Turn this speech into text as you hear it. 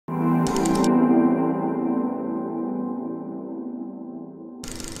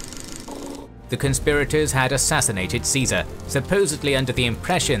The conspirators had assassinated Caesar, supposedly under the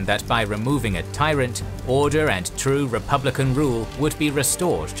impression that by removing a tyrant, order and true republican rule would be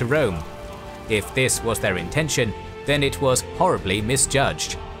restored to Rome. If this was their intention, then it was horribly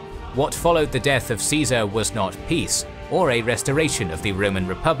misjudged. What followed the death of Caesar was not peace or a restoration of the Roman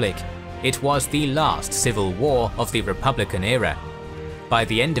Republic, it was the last civil war of the Republican era. By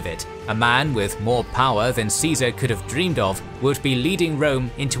the end of it, a man with more power than Caesar could have dreamed of would be leading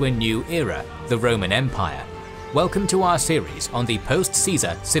Rome into a new era, the Roman Empire. Welcome to our series on the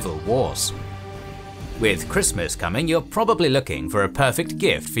post-Caesar civil wars. With Christmas coming, you're probably looking for a perfect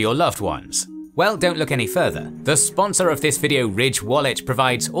gift for your loved ones. Well, don't look any further. The sponsor of this video, Ridge Wallet,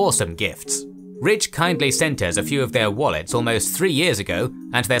 provides awesome gifts. Ridge kindly sent us a few of their wallets almost 3 years ago,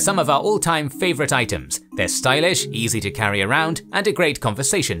 and they're some of our all-time favorite items. They're stylish, easy to carry around, and a great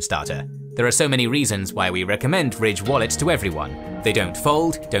conversation starter. There are so many reasons why we recommend Ridge wallets to everyone. They don't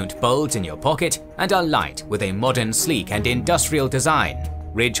fold, don't bulge in your pocket, and are light with a modern, sleek, and industrial design.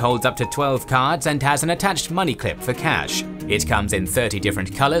 Ridge holds up to 12 cards and has an attached money clip for cash. It comes in 30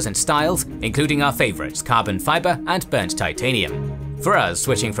 different colors and styles, including our favorites, carbon fiber and burnt titanium. For us,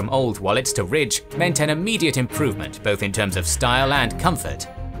 switching from old wallets to Ridge meant an immediate improvement both in terms of style and comfort.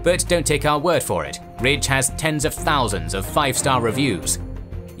 But don't take our word for it, Ridge has tens of thousands of 5-star reviews.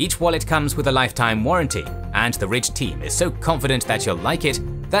 Each wallet comes with a lifetime warranty, and the Ridge team is so confident that you'll like it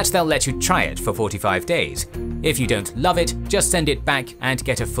that they'll let you try it for 45 days. If you don't love it, just send it back and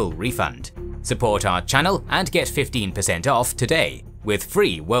get a full refund. Support our channel and get 15% off today, with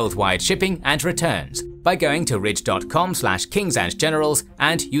free worldwide shipping and returns by going to ridge.com/kingsandgenerals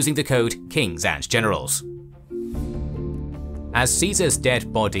and using the code KINGSANDGENERALS. As Caesar's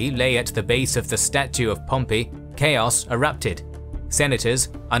dead body lay at the base of the statue of Pompey, chaos erupted. Senators,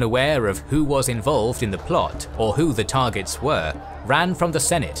 unaware of who was involved in the plot or who the targets were, ran from the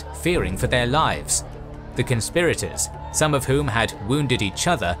Senate, fearing for their lives. The conspirators, some of whom had wounded each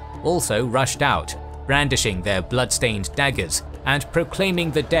other, also rushed out, brandishing their blood-stained daggers and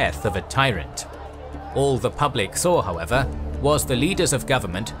proclaiming the death of a tyrant. All the public saw, however, was the leaders of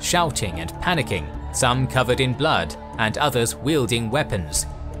government shouting and panicking, some covered in blood and others wielding weapons.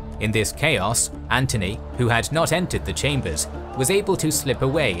 In this chaos, Antony, who had not entered the chambers, was able to slip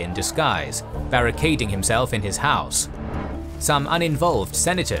away in disguise, barricading himself in his house. Some uninvolved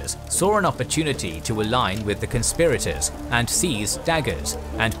senators saw an opportunity to align with the conspirators and seize daggers,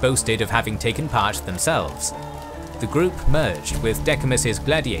 and boasted of having taken part themselves. The group merged with Decimus's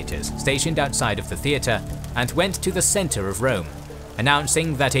gladiators stationed outside of the theatre and went to the center of Rome,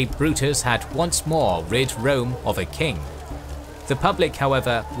 announcing that a Brutus had once more rid Rome of a king. The public,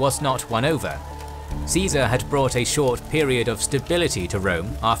 however, was not won over. Caesar had brought a short period of stability to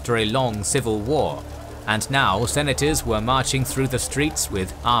Rome after a long civil war, and now senators were marching through the streets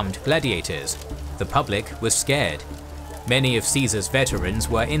with armed gladiators. The public was scared. Many of Caesar's veterans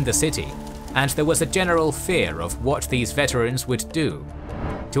were in the city, and there was a general fear of what these veterans would do.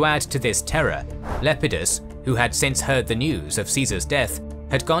 To add to this terror, Lepidus, who had since heard the news of Caesar's death,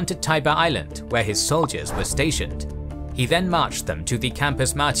 had gone to Tiber Island where his soldiers were stationed. He then marched them to the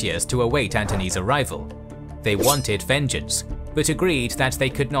Campus Martius to await Antony's arrival. They wanted vengeance, but agreed that they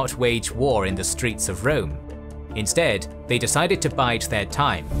could not wage war in the streets of Rome. Instead, they decided to bide their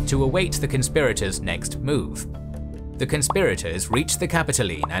time to await the conspirators' next move. The conspirators reached the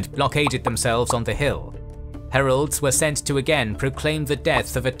Capitoline and blockaded themselves on the hill. Heralds were sent to again proclaim the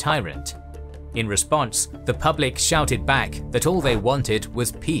death of a tyrant. In response, the public shouted back that all they wanted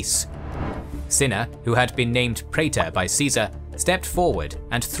was peace. Cinna, who had been named praetor by Caesar, stepped forward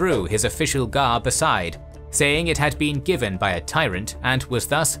and threw his official garb aside, saying it had been given by a tyrant and was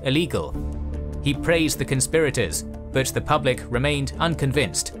thus illegal. He praised the conspirators, but the public remained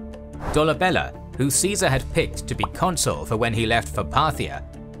unconvinced. Dolabella, who Caesar had picked to be consul for when he left for Parthia,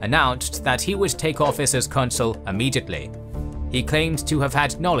 announced that he would take office as consul immediately. He claimed to have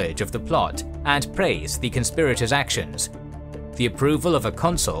had knowledge of the plot and praised the conspirators' actions. The approval of a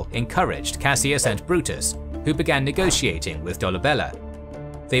consul encouraged Cassius and Brutus, who began negotiating with Dolabella.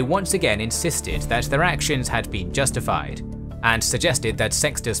 They once again insisted that their actions had been justified, and suggested that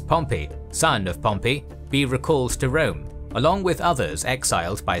Sextus Pompey, son of Pompey, be recalled to Rome, along with others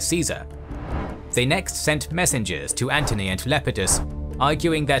exiled by Caesar. They next sent messengers to Antony and Lepidus,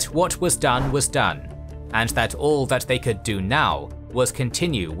 arguing that what was done, and that all that they could do now was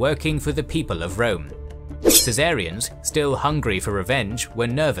continue working for the people of Rome. Caesarians, still hungry for revenge, were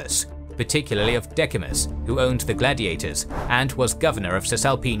nervous, particularly of Decimus, who owned the gladiators and was governor of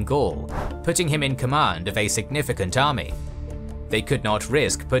Cisalpine Gaul, putting him in command of a significant army. They could not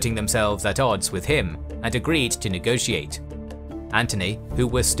risk putting themselves at odds with him and agreed to negotiate. Antony, who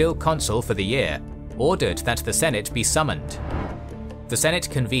was still consul for the year, ordered that the Senate be summoned. The Senate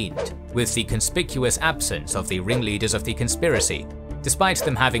convened, with the conspicuous absence of the ringleaders of the conspiracy, despite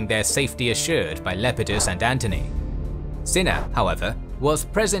them having their safety assured by Lepidus and Antony. Cinna, however, was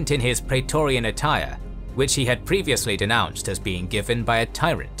present in his praetorian attire, which he had previously denounced as being given by a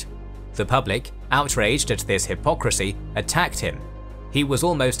tyrant. The public, outraged at this hypocrisy, attacked him. He was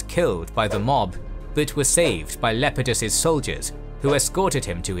almost killed by the mob, but was saved by Lepidus's soldiers, who escorted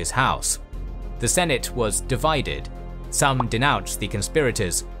him to his house. The Senate was divided. Some denounced the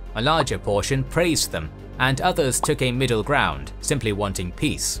conspirators, a larger portion praised them, and others took a middle ground, simply wanting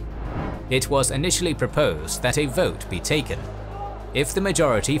peace. It was initially proposed that a vote be taken. If the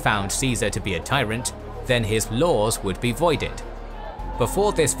majority found Caesar to be a tyrant, then his laws would be voided.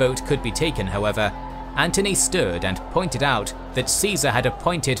 Before this vote could be taken, however, Antony stood and pointed out that Caesar had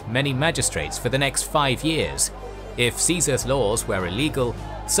appointed many magistrates for the next 5 years. If Caesar's laws were illegal,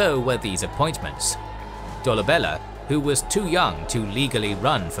 so were these appointments. Dolabella, who was too young to legally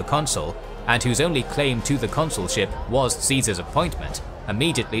run for consul, and whose only claim to the consulship was Caesar's appointment,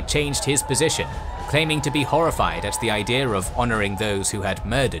 immediately changed his position, claiming to be horrified at the idea of honouring those who had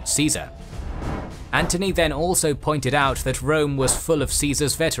murdered Caesar. Antony then also pointed out that Rome was full of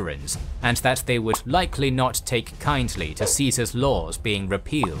Caesar's veterans, and that they would likely not take kindly to Caesar's laws being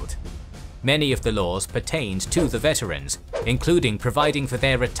repealed. Many of the laws pertained to the veterans, including providing for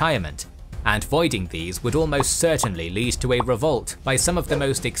their retirement, and voiding these would almost certainly lead to a revolt by some of the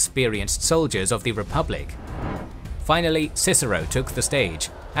most experienced soldiers of the Republic. Finally, Cicero took the stage,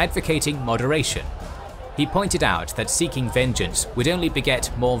 advocating moderation. He pointed out that seeking vengeance would only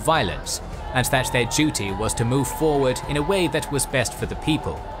beget more violence, and that their duty was to move forward in a way that was best for the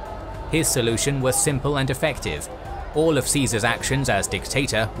people. His solution was simple and effective. All of Caesar's actions as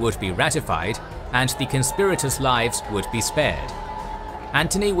dictator would be ratified, and the conspirators' lives would be spared.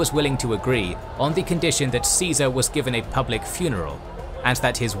 Antony was willing to agree on the condition that Caesar was given a public funeral, and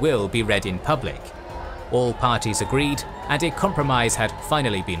that his will be read in public. All parties agreed, and a compromise had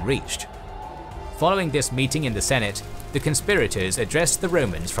finally been reached. Following this meeting in the Senate, the conspirators addressed the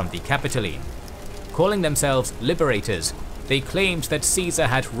Romans from the Capitoline. Calling themselves liberators, they claimed that Caesar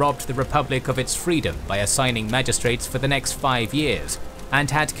had robbed the Republic of its freedom by assigning magistrates for the next 5 years,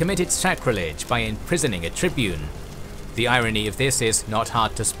 and had committed sacrilege by imprisoning a tribune. The irony of this is not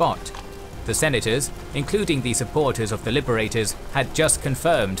hard to spot. The senators, including the supporters of the liberators, had just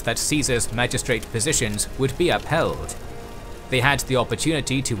confirmed that Caesar's magistrate positions would be upheld. They had the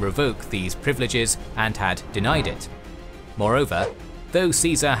opportunity to revoke these privileges and had denied it. Moreover, though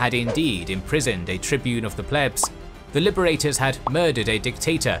Caesar had indeed imprisoned a tribune of the plebs, the liberators had murdered a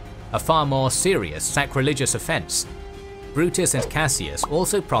dictator, a far more serious sacrilegious offense. Brutus and Cassius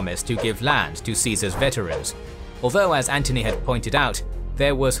also promised to give land to Caesar's veterans, although, as Antony had pointed out,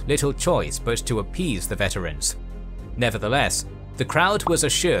 there was little choice but to appease the veterans. Nevertheless, the crowd was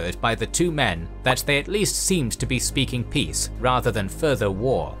assured by the two men that they at least seemed to be speaking peace rather than further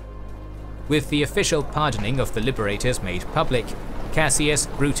war. With the official pardoning of the liberators made public, Cassius,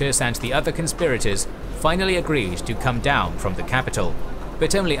 Brutus and the other conspirators finally agreed to come down from the capital,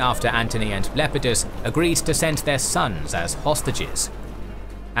 but only after Antony and Lepidus agreed to send their sons as hostages.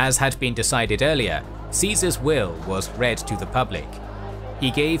 As had been decided earlier, Caesar's will was read to the public. He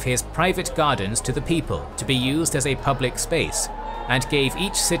gave his private gardens to the people to be used as a public space, and gave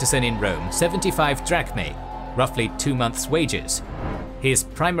each citizen in Rome 75 drachmae, roughly 2 months' wages. His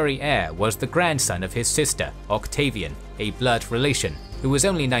primary heir was the grandson of his sister, Octavian, a blood relation, who was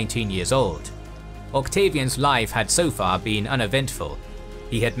only 19 years old. Octavian's life had so far been uneventful.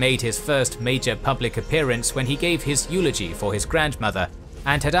 He had made his first major public appearance when he gave his eulogy for his grandmother,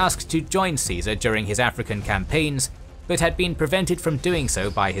 and had asked to join Caesar during his African campaigns, but had been prevented from doing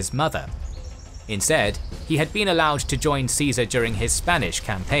so by his mother. Instead, he had been allowed to join Caesar during his Spanish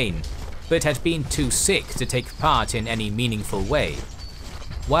campaign, but had been too sick to take part in any meaningful way.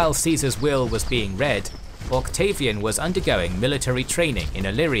 While Caesar's will was being read, Octavian was undergoing military training in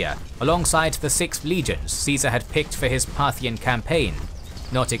Illyria alongside the 6 legions Caesar had picked for his Parthian campaign,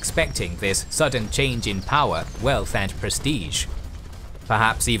 not expecting this sudden change in power, wealth and prestige.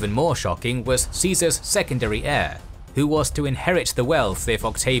 Perhaps even more shocking was Caesar's secondary heir, who was to inherit the wealth if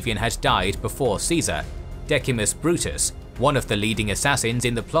Octavian had died before Caesar, Decimus Brutus, one of the leading assassins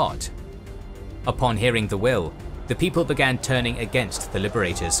in the plot. Upon hearing the will, the people began turning against the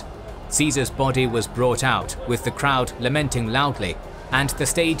liberators. Caesar's body was brought out, with the crowd lamenting loudly, and the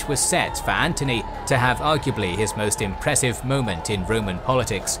stage was set for Antony to have arguably his most impressive moment in Roman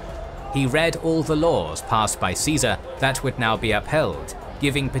politics. He read all the laws passed by Caesar that would now be upheld,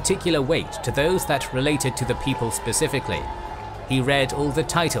 giving particular weight to those that related to the people specifically. he read all the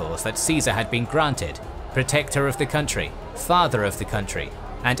titles that Caesar had been granted: Protector of the country, Father of the country,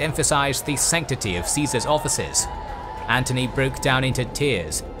 and emphasized the sanctity of Caesar's offices. Antony broke down into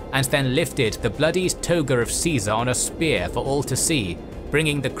tears, and then lifted the bloodied toga of Caesar on a spear for all to see,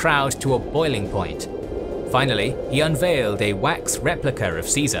 bringing the crowd to a boiling point. Finally, he unveiled a wax replica of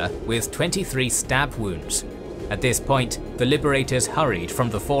Caesar with 23 stab wounds. At this point, the liberators hurried from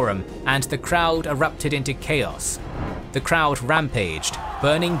the forum, and the crowd erupted into chaos. The crowd rampaged,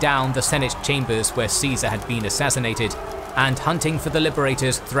 burning down the Senate chambers where Caesar had been assassinated, and hunting for the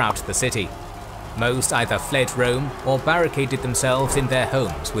liberators throughout the city. Most either fled Rome or barricaded themselves in their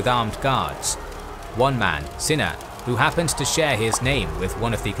homes with armed guards. One man, Cinna, who happened to share his name with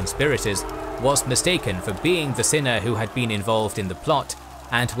one of the conspirators, was mistaken for being the sinner who had been involved in the plot,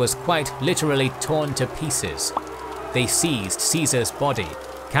 and was quite literally torn to pieces. They seized Caesar's body,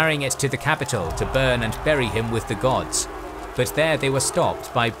 carrying it to the capital to burn and bury him with the gods. But there they were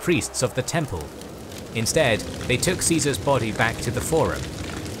stopped by priests of the temple. Instead, they took Caesar's body back to the forum.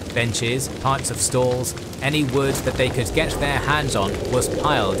 Benches, parts of stalls, any wood that they could get their hands on was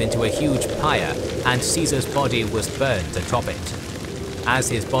piled into a huge pyre, and Caesar's body was burned atop it. As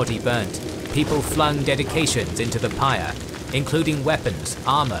his body burnt, people flung dedications into the pyre, including weapons,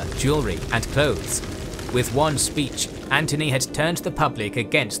 armor, jewelry, and clothes. With one speech, Antony had turned the public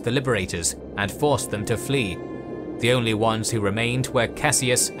against the liberators and forced them to flee. The only ones who remained were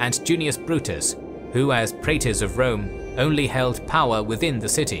Cassius and Junius Brutus, who, as praetors of Rome, only held power within the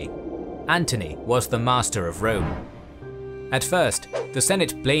city. Antony was the master of Rome. At first, the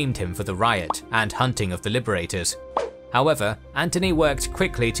Senate blamed him for the riot and hunting of the liberators. However, Antony worked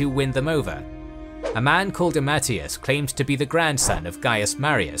quickly to win them over. A man called Ammatius claimed to be the grandson of Gaius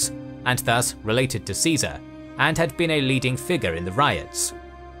Marius, and thus related to Caesar, and had been a leading figure in the riots.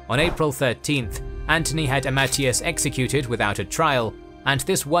 On April 13th, Antony had Ammatius executed without a trial, and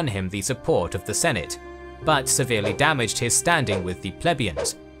this won him the support of the Senate, but severely damaged his standing with the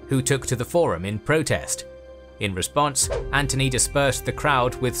plebeians, who took to the forum in protest. In response, Antony dispersed the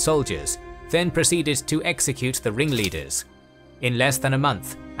crowd with soldiers, then proceeded to execute the ringleaders. In less than a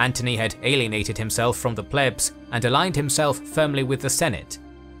month, Antony had alienated himself from the plebs and aligned himself firmly with the Senate.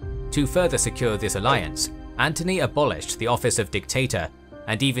 To further secure this alliance, Antony abolished the office of dictator,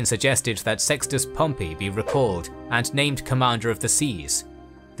 and even suggested that Sextus Pompey be recalled and named commander of the seas.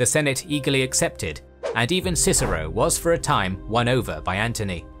 The Senate eagerly accepted, and even Cicero was for a time won over by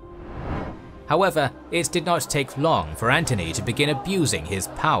Antony. However, it did not take long for Antony to begin abusing his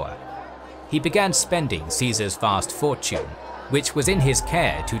power. He began spending Caesar's vast fortune, which was in his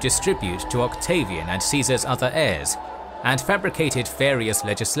care to distribute to Octavian and Caesar's other heirs, and fabricated various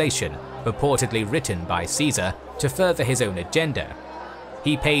legislation purportedly written by Caesar to further his own agenda.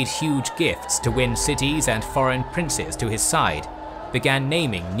 He paid huge gifts to win cities and foreign princes to his side, began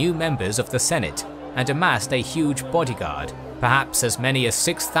naming new members of the Senate, and amassed a huge bodyguard, perhaps as many as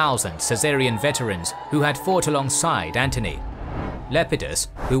 6,000 Caesarian veterans who had fought alongside Antony. Lepidus,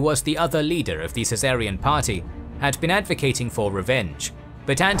 who was the other leader of the Caesarian party, had been advocating for revenge,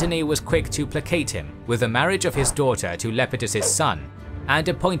 but Antony was quick to placate him with the marriage of his daughter to Lepidus's son, and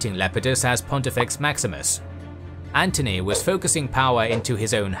appointing Lepidus as Pontifex Maximus. Antony was focusing power into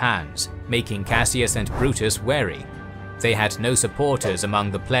his own hands, making Cassius and Brutus wary. They had no supporters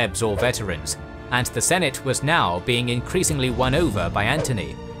among the plebs or veterans, and the Senate was now being increasingly won over by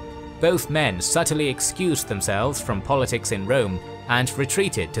Antony. Both men subtly excused themselves from politics in Rome and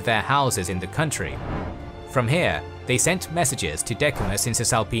retreated to their houses in the country. From here, they sent messages to Decimus in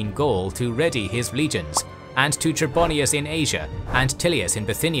Cisalpine Gaul to ready his legions, and to Trebonius in Asia and Tilius in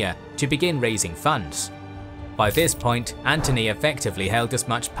Bithynia to begin raising funds. By this point, Antony effectively held as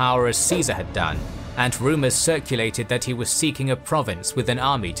much power as Caesar had done, and rumors circulated that he was seeking a province with an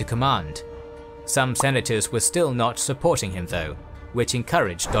army to command. Some senators were still not supporting him though, which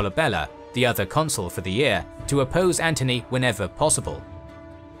encouraged Dolabella, the other consul for the year, to oppose Antony whenever possible.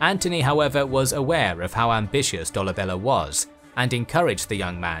 Antony, however, was aware of how ambitious Dolabella was, and encouraged the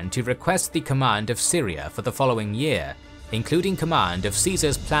young man to request the command of Syria for the following year, including command of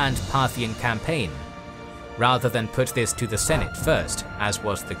Caesar's planned Parthian campaign. Rather than put this to the Senate first, as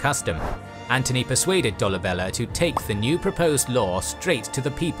was the custom, Antony persuaded Dolabella to take the new proposed law straight to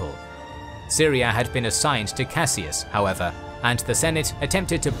the people. Syria had been assigned to Cassius, however, and the Senate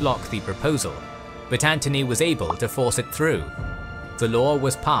attempted to block the proposal, but Antony was able to force it through. The law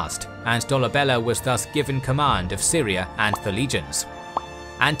was passed, and Dolabella was thus given command of Syria and the legions.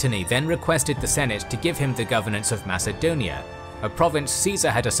 Antony then requested the Senate to give him the governance of Macedonia, a province Caesar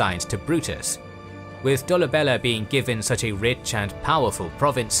had assigned to Brutus. With Dolabella being given such a rich and powerful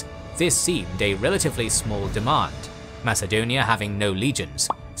province, this seemed a relatively small demand. Macedonia having no legions,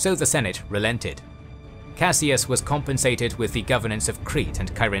 so the Senate relented. Cassius was compensated with the governance of Crete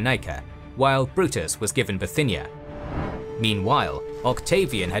and Cyrenaica, while Brutus was given Bithynia. Meanwhile,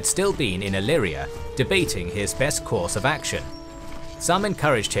 Octavian had still been in Illyria, debating his best course of action. Some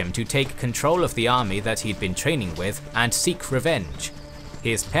encouraged him to take control of the army that he'd been training with and seek revenge.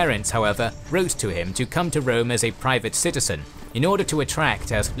 His parents, however, wrote to him to come to Rome as a private citizen in order to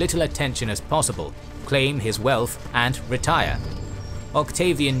attract as little attention as possible, claim his wealth, and retire.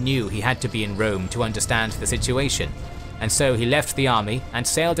 Octavian knew he had to be in Rome to understand the situation, and so he left the army and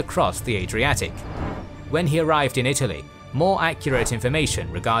sailed across the Adriatic. When he arrived in Italy, more accurate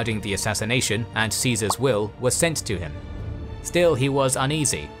information regarding the assassination and Caesar's will was sent to him. Still, he was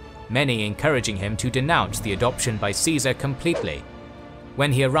uneasy, many encouraging him to denounce the adoption by Caesar completely.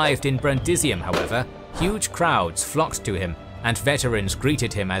 When he arrived in Brundisium, however, huge crowds flocked to him, and veterans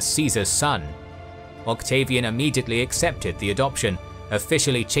greeted him as Caesar's son. Octavian immediately accepted the adoption,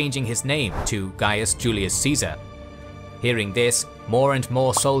 officially changing his name to Gaius Julius Caesar. Hearing this, more and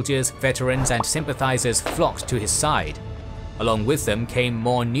more soldiers, veterans, and sympathizers flocked to his side. Along with them came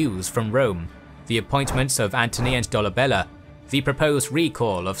more news from Rome, the appointments of Antony and Dolabella, the proposed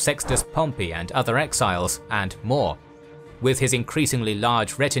recall of Sextus Pompey and other exiles, and more. With his increasingly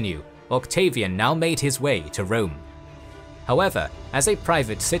large retinue, Octavian now made his way to Rome. However, as a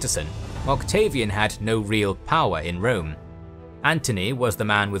private citizen, Octavian had no real power in Rome. Antony was the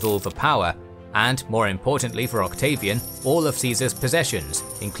man with all the power, and more importantly for Octavian, all of Caesar's possessions,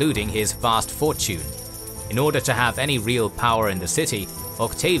 including his vast fortune. In order to have any real power in the city,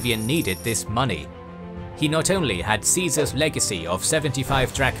 Octavian needed this money. He not only had Caesar's legacy of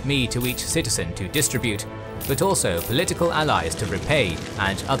 75 drachmae to each citizen to distribute, but also political allies to repay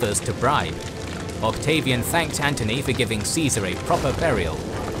and others to bribe. Octavian thanked Antony for giving Caesar a proper burial,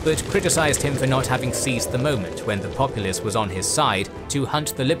 but criticized him for not having seized the moment when the populace was on his side to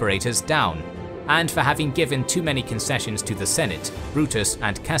hunt the liberators down, and for having given too many concessions to the Senate, Brutus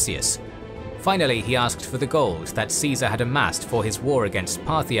and Cassius. Finally, he asked for the gold that Caesar had amassed for his war against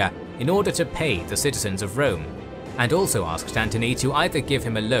Parthia in order to pay the citizens of Rome, and also asked Antony to either give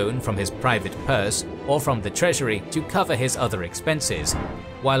him a loan from his private purse or from the treasury to cover his other expenses,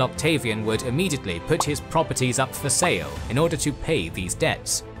 while Octavian would immediately put his properties up for sale in order to pay these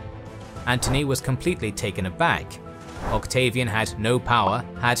debts. Antony was completely taken aback. Octavian had no power,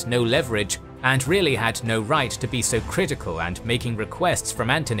 had no leverage, and really had no right to be so critical and making requests from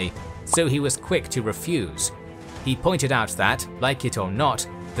Antony, so he was quick to refuse. He pointed out that, like it or not,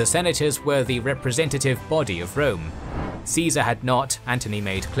 the senators were the representative body of Rome. Caesar had not, Antony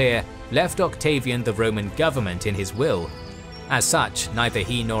made clear, left Octavian the Roman government in his will. As such, neither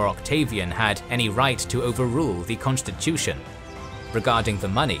he nor Octavian had any right to overrule the constitution. Regarding the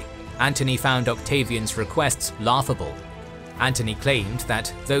money, Antony found Octavian's requests laughable. Antony claimed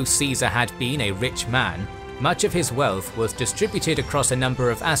that though Caesar had been a rich man, much of his wealth was distributed across a number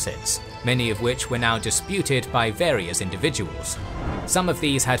of assets, many of which were now disputed by various individuals. Some of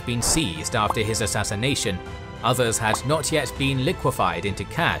these had been seized after his assassination, others had not yet been liquefied into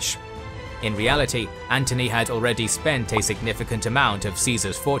cash. In reality, Antony had already spent a significant amount of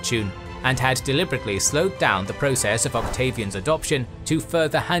Caesar's fortune and had deliberately slowed down the process of Octavian's adoption to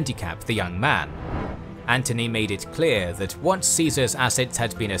further handicap the young man. Antony made it clear that once Caesar's assets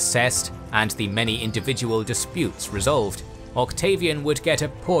had been assessed and the many individual disputes resolved, Octavian would get a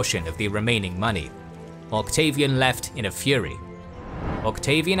portion of the remaining money. Octavian left in a fury.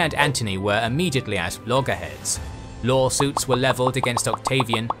 Octavian and Antony were immediately at loggerheads. Lawsuits were leveled against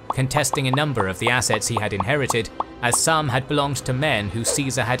Octavian, contesting a number of the assets he had inherited, as some had belonged to men who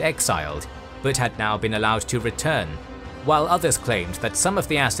Caesar had exiled, but had now been allowed to return, while others claimed that some of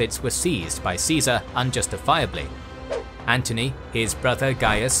the assets were seized by Caesar unjustifiably. Antony, his brother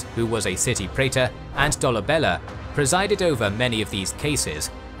Gaius, who was a city praetor, and Dolabella presided over many of these cases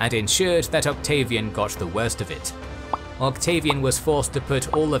and ensured that Octavian got the worst of it. Octavian was forced to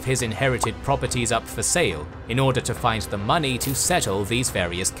put all of his inherited properties up for sale in order to find the money to settle these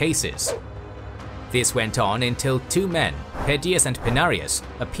various cases. This went on until two men, Pedius and Pinarius,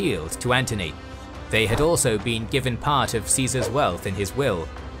 appealed to Antony. They had also been given part of Caesar's wealth in his will,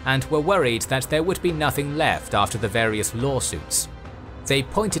 and were worried that there would be nothing left after the various lawsuits. They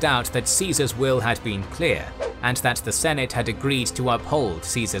pointed out that Caesar's will had been clear, and that the Senate had agreed to uphold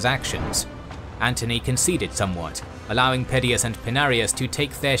Caesar's actions. Antony conceded somewhat, allowing Pedius and Pinarius to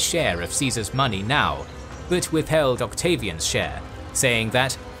take their share of Caesar's money now, but withheld Octavian's share, saying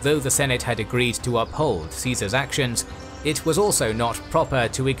that, though the Senate had agreed to uphold Caesar's actions, it was also not proper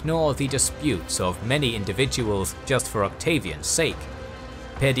to ignore the disputes of many individuals just for Octavian's sake.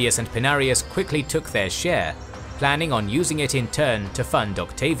 Pedius and Pinarius quickly took their share, planning on using it in turn to fund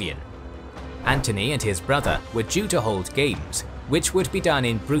Octavian. Antony and his brother were due to hold games, which would be done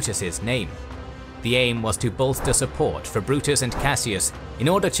in Brutus's name. The aim was to bolster support for Brutus and Cassius in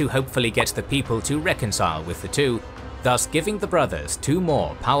order to hopefully get the people to reconcile with the two, thus giving the brothers two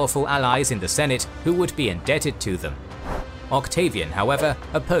more powerful allies in the Senate who would be indebted to them. Octavian, however,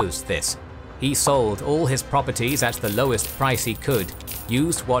 opposed this. He sold all his properties at the lowest price he could,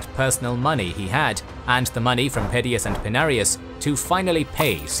 used what personal money he had, and the money from Pedius and Pinarius to finally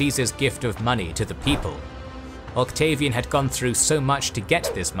pay Caesar's gift of money to the people. Octavian had gone through so much to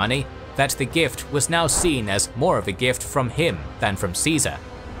get this money that the gift was now seen as more of a gift from him than from Caesar.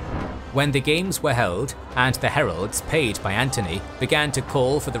 When the games were held and the heralds paid by Antony began to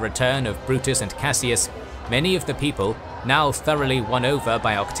call for the return of Brutus and Cassius, many of the people, now thoroughly won over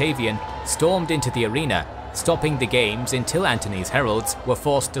by Octavian, stormed into the arena, stopping the games until Antony's heralds were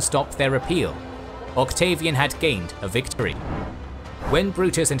forced to stop their appeal. Octavian had gained a victory. When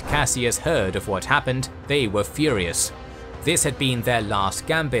Brutus and Cassius heard of what happened, they were furious. This had been their last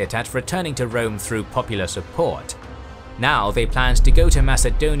gambit at returning to Rome through popular support. Now they planned to go to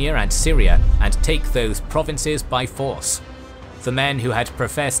Macedonia and Syria and take those provinces by force. The men who had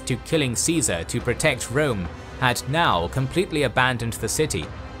professed to killing Caesar to protect Rome had now completely abandoned the city,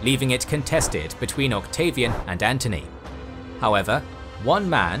 leaving it contested between Octavian and Antony. However, one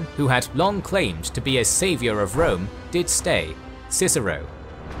man who had long claimed to be a savior of Rome did stay, Cicero.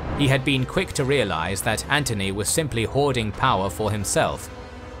 He had been quick to realize that Antony was simply hoarding power for himself,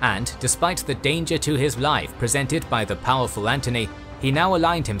 and despite the danger to his life presented by the powerful Antony, he now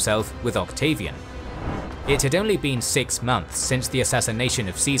aligned himself with Octavian. It had only been 6 months since the assassination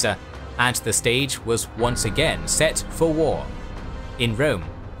of Caesar, and the stage was once again set for war. In Rome,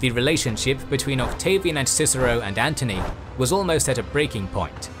 the relationship between Octavian and Cicero and Antony was almost at a breaking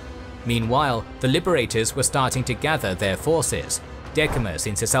point. Meanwhile, the liberators were starting to gather their forces, Decimus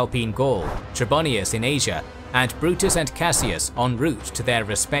in Cisalpine Gaul, Trebonius in Asia, and Brutus and Cassius en route to their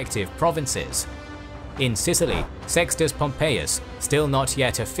respective provinces. In Sicily, Sextus Pompeius, still not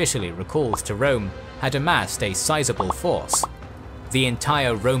yet officially recalled to Rome, had amassed a sizable force. The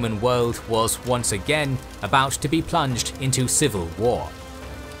entire Roman world was once again about to be plunged into civil war.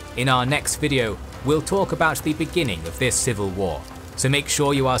 In our next video, we'll talk about the beginning of this civil war, so make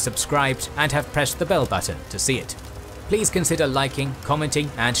sure you are subscribed and have pressed the bell button to see it. Please consider liking,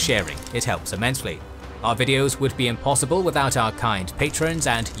 commenting and sharing, it helps immensely. Our videos would be impossible without our kind patrons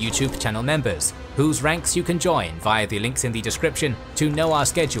and YouTube channel members, whose ranks you can join via the links in the description to know our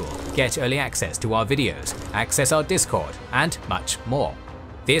schedule, get early access to our videos, access our Discord, and much more.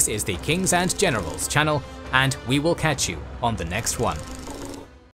 This is the Kings and Generals channel, and we will catch you on the next one.